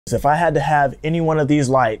So if I had to have any one of these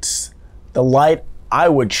lights, the light I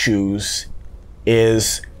would choose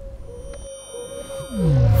is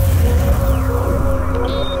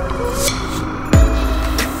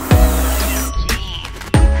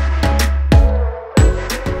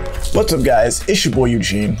What's up guys, it's your boy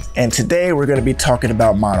Eugene, and today we're going to be talking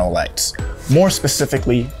about monolights. More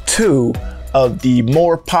specifically, two of the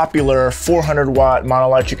more popular 400 watt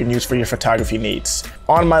monolights you can use for your photography needs.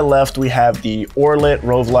 On my left, we have the Orlit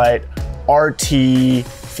Rovelight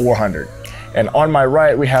RT400. And on my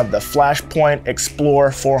right, we have the Flashpoint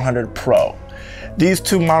XPLOR 400 Pro. These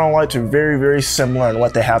two monolights are very, very similar in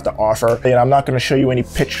what they have to offer. And I'm not going to show you any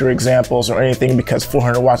picture examples or anything because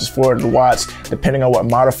 400 watts is 400 watts. Depending on what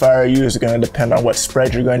modifier you use, it's going to depend on what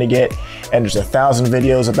spread you're going to get. And there's 1,000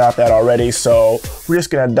 videos about that already. So we're just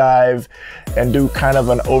going to dive and do kind of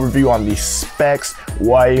an overview on the specs,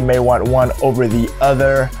 why you may want one over the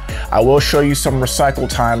other. I will show you some recycle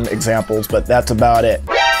time examples, but that's about it.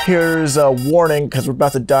 Here's a warning because we're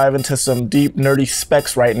about to dive into some deep nerdy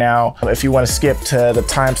specs right now. If you want to skip to the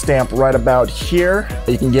timestamp right about here,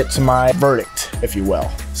 you can get to my verdict, if you will.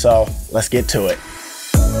 So let's get to it.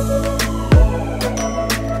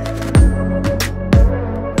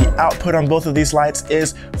 The output on both of these lights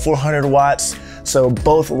is 400 watts. So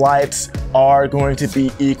both lights are going to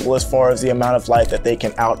be equal as far as the amount of light that they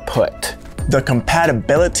can output. The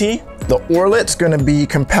compatibility, the Orlit's going to be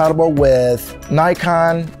compatible with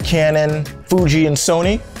Nikon, Canon, Fuji, and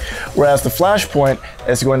Sony, whereas the Flashpoint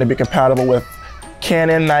is going to be compatible with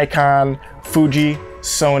Canon, Nikon, Fuji,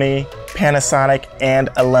 Sony, Panasonic, and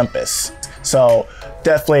Olympus. So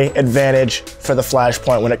definitely advantage for the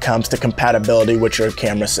Flashpoint when it comes to compatibility with your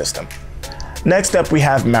camera system. Next up, we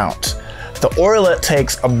have mount. The Orlit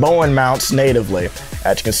takes a Bowen mounts natively.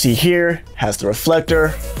 As you can see here, has the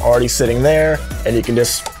reflector already sitting there, and you can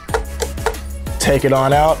just take it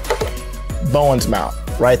on out. Bowen's mount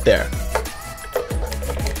right there.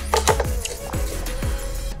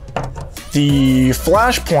 The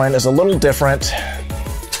Flashpoint is a little different.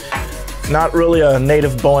 Not really a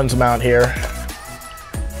native Bowen's mount here.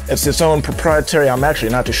 It's its own proprietary. I'm actually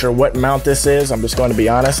not too sure what mount this is. I'm just going to be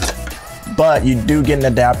honest. But you do get an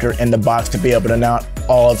adapter in the box to be able to mount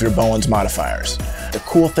all of your Bowen's modifiers. The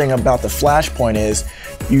cool thing about the Flashpoint is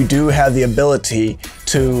you do have the ability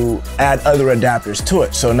to add other adapters to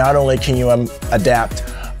it. So not only can you adapt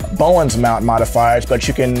Bowen's mount modifiers, but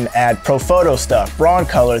you can add Profoto stuff,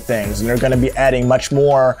 Broncolor things, and they're going to be adding much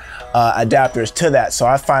more adapters to that. So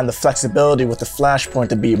I find the flexibility with the Flashpoint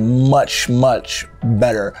to be much, much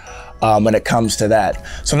better when it comes to that.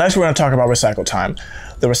 So next we're going to talk about recycle time.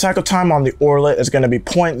 The recycle time on the Orlit is going to be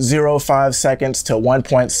 0.05 seconds to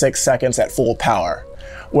 1.6 seconds at full power,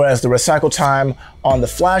 whereas the recycle time on the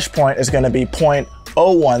Flashpoint is going to be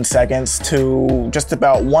 0.01 seconds to just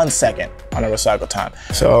about 1 second on a recycle time.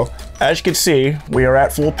 So as you can see, we are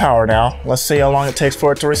at full power now. Let's see how long it takes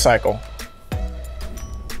for it to recycle.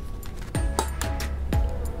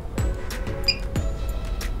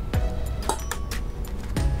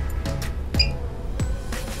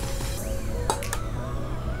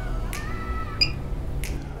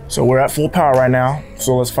 So we're at full power right now,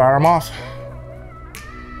 so let's fire them off.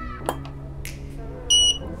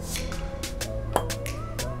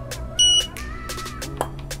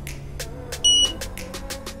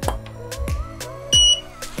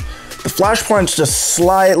 The Flashpoint's just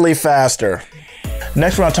slightly faster.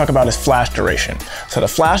 Next we're going to talk about is flash duration. So the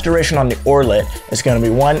flash duration on the Orlit is going to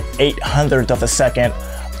be 1/800th of a second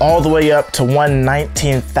all the way up to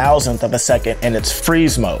 1/19,000th of a second in its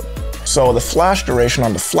freeze mode. So the flash duration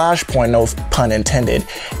on the Flashpoint, no pun intended,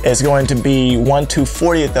 is going to be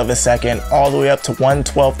 1/240th of a second all the way up to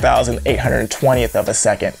 112,820th of a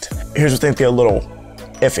second. Here's where things get a little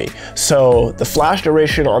iffy. So the flash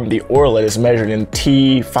duration on the Orlit is measured in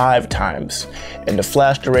T5 times, and the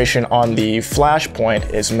flash duration on the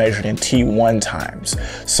Flashpoint is measured in T1 times.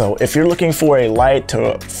 So if you're looking for a light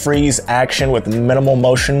to freeze action with minimal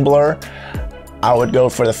motion blur, I would go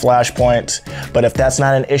for the Flashpoint, but if that's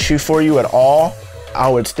not an issue for you at all, I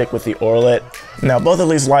would stick with the Orlit. Now, both of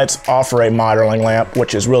these lights offer a modeling lamp,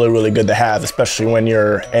 which is really, really good to have, especially when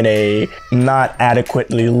you're in a not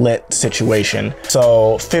adequately lit situation.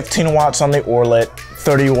 So 15 watts on the Orlit,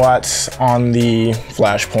 30 watts on the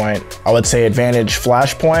Flashpoint. I would say advantage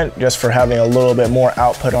Flashpoint just for having a little bit more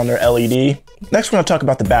output on their LED. Next, we're going to talk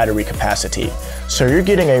about the battery capacity. So you're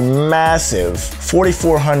getting a massive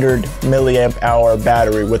 4,400 milliamp hour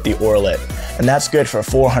battery with the Orlit, and that's good for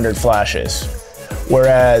 400 flashes.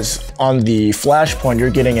 Whereas on the Flashpoint, you're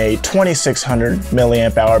getting a 2600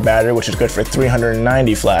 milliamp hour battery, which is good for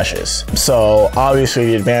 390 flashes. So obviously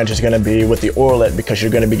the advantage is going to be with the Orlit because you're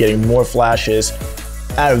going to be getting more flashes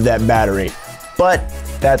out of that battery. But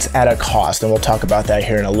that's at a cost, and we'll talk about that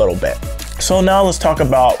here in a little bit. So now let's talk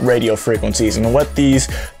about radio frequencies and what these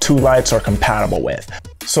two lights are compatible with.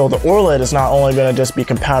 So the Orlit is not only going to just be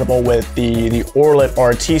compatible with the Orlit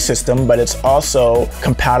RT system, but it's also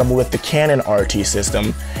compatible with the Canon RT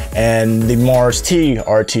system and the Mars T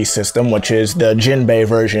RT system, which is the Jinbei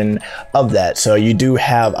version of that. So you do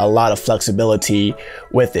have a lot of flexibility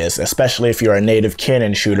with this, especially if you're a native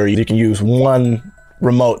Canon shooter. You can use one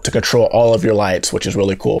remote to control all of your lights, which is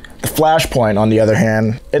really cool. The Flashpoint, on the other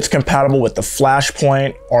hand, it's compatible with the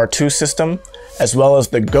Flashpoint R2 system, as well as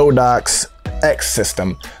the Godox X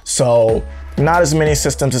system. So not as many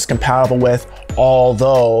systems it's compatible with,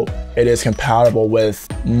 although it is compatible with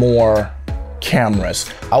more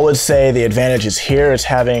cameras. I would say the advantage is here is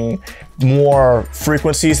having more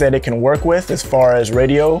frequencies that it can work with as far as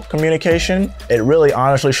radio communication. It really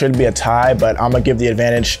honestly should be a tie, but I'm gonna give the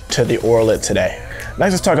advantage to the Orlit today.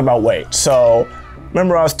 Next, let's talk about weight. So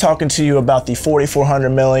remember I was talking to you about the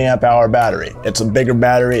 4400 milliamp hour battery. It's a bigger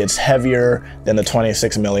battery, it's heavier than the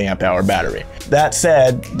 26 milliamp hour battery. That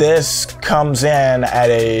said, this comes in at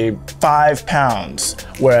a 5 pounds,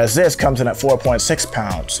 whereas this comes in at 4.6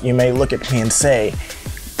 pounds. You may look at me and say,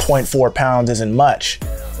 0.4 pounds isn't much.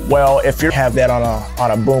 Well, if you have that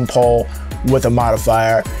on a boom pole with a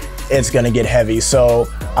modifier, it's gonna get heavy. So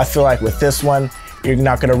I feel like with this one, you're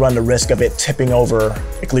not gonna run the risk of it tipping over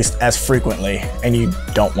at least as frequently, and you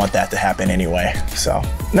don't want that to happen anyway. So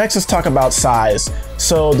next, let's talk about size.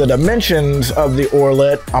 So the dimensions of the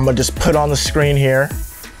Orlit, I'm gonna just put on the screen here.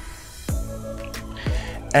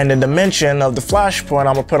 And the dimension of the Flashpoint,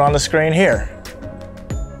 I'm gonna put on the screen here.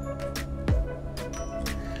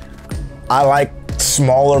 I like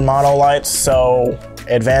smaller monolights, so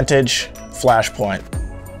advantage, Flashpoint.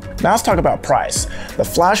 Now let's talk about price. The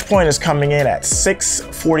Flashpoint is coming in at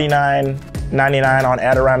 $649.99 on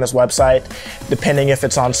Adorama's website. Depending if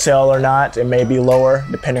it's on sale or not, it may be lower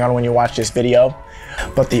depending on when you watch this video.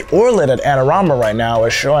 But the Orlit at Adorama right now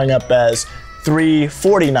is showing up as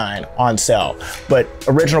 $349 on sale. But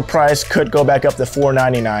original price could go back up to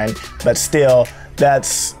 $499, but still,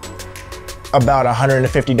 that's about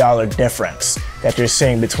 $150 difference that you're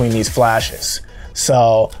seeing between these flashes.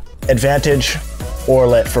 So advantage,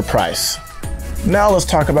 Orlit for price. Now let's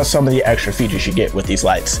talk about some of the extra features you get with these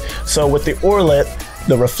lights. So with the Orlit,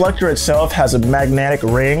 the reflector itself has a magnetic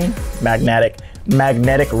ring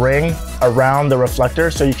around the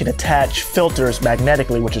reflector, so you can attach filters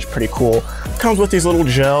magnetically, which is pretty cool. It comes with these little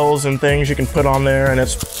gels and things you can put on there, and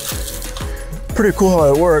it's pretty cool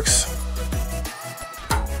how it works.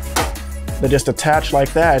 They just attach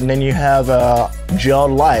like that, and then you have a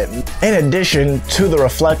gelled light. In addition to the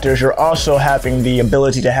reflectors, you're also having the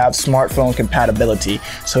ability to have smartphone compatibility.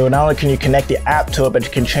 So not only can you connect the app to it, but you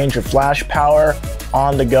can change your flash power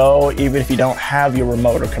on the go, even if you don't have your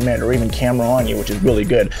remote or command or even camera on you, which is really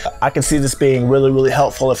good. I can see this being really, really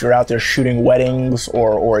helpful if you're out there shooting weddings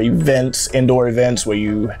or events, indoor events where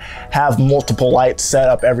you have multiple lights set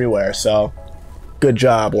up everywhere. So good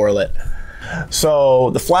job, Orlit. So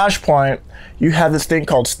the Flashpoint, you have this thing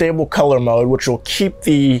called stable color mode, which will keep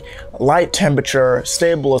the light temperature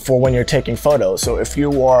stable for when you're taking photos. So if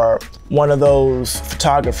you are one of those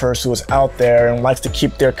photographers who is out there and likes to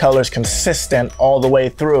keep their colors consistent all the way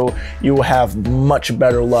through, you will have much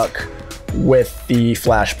better luck with the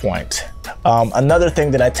Flashpoint. Another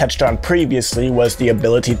thing that I touched on previously was the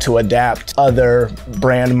ability to adapt other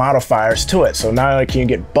brand modifiers to it. So not only can you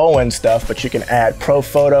get Bowen stuff, but you can add Pro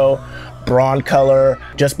Photo, Broncolor,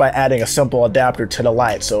 just by adding a simple adapter to the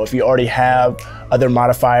light. So if you already have other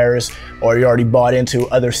modifiers or you already bought into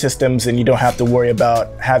other systems, and you don't have to worry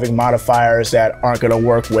about having modifiers that aren't going to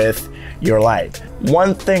work with your light.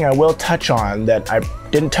 One thing I will touch on that I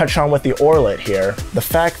didn't touch on with the Orlit here, the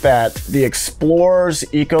fact that the Explorer's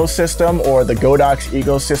ecosystem or the Godox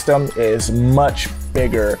ecosystem is much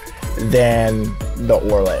bigger than the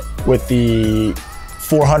Orlit. With the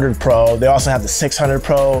 400 Pro, they also have the 600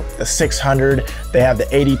 Pro, the 600, they have the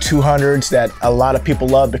 8200s that a lot of people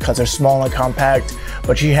love because they're small and compact,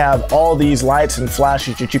 but you have all these lights and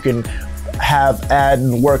flashes that you can have add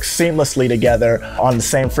and work seamlessly together on the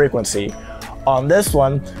same frequency. On this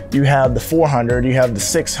one, you have the 400, you have the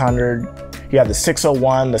 600, you have the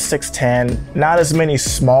 601, the 610, not as many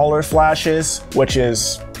smaller flashes, which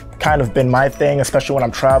is kind of been my thing, especially when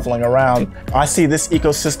I'm traveling around. I see this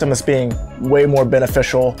ecosystem as being way more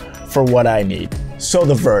beneficial for what I need. So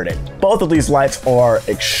the verdict, both of these lights are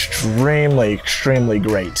extremely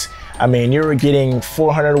great. I mean, you're getting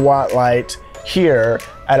 400-watt light here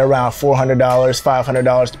at around $400,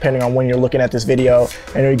 $500, depending on when you're looking at this video,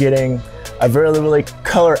 and you're getting a really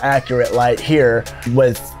color accurate light here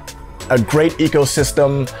with a great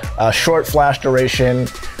ecosystem, short flash duration,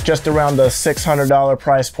 just around the $600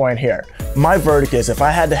 price point here. My verdict is, if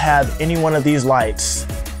I had to have any one of these lights,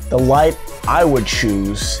 the light I would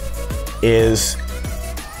choose is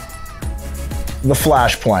the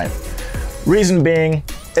Flashpoint. Reason being,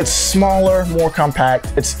 it's smaller, more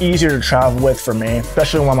compact. It's easier to travel with for me,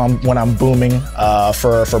 especially when I'm booming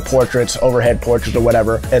for portraits, overhead portraits or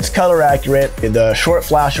whatever. It's color accurate. The short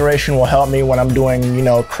flash duration will help me when I'm doing, you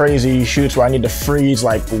know, crazy shoots where I need to freeze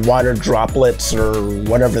like water droplets or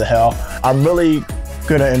whatever the hell. I'm really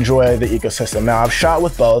gonna enjoy the ecosystem. Now, I've shot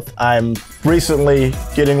with both. I'm recently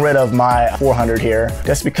getting rid of my 400 here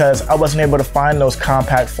just because I wasn't able to find those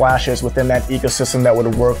compact flashes within that ecosystem that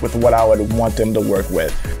would work with what I would want them to work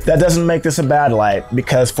with. That doesn't make this a bad light,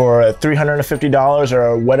 because for $350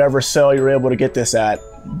 or whatever sale you're able to get this at,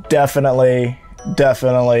 definitely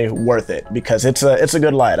worth it, because it's a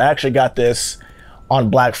good light. I actually got this on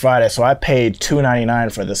Black Friday, so I paid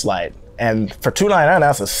 $299 for this light, and for $299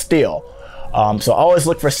 that's a steal. So always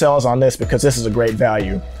look for sales on this, because this is a great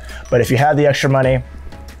value. But if you have the extra money,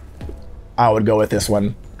 I would go with this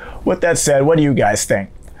one. With that said, what do you guys think?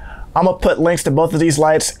 I'm gonna put links to both of these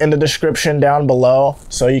lights in the description down below,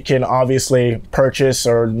 so you can obviously purchase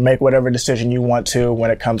or make whatever decision you want to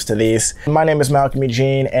when it comes to these. My name is Malcolm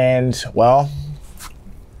Eugene, and well,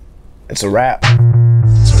 it's a wrap.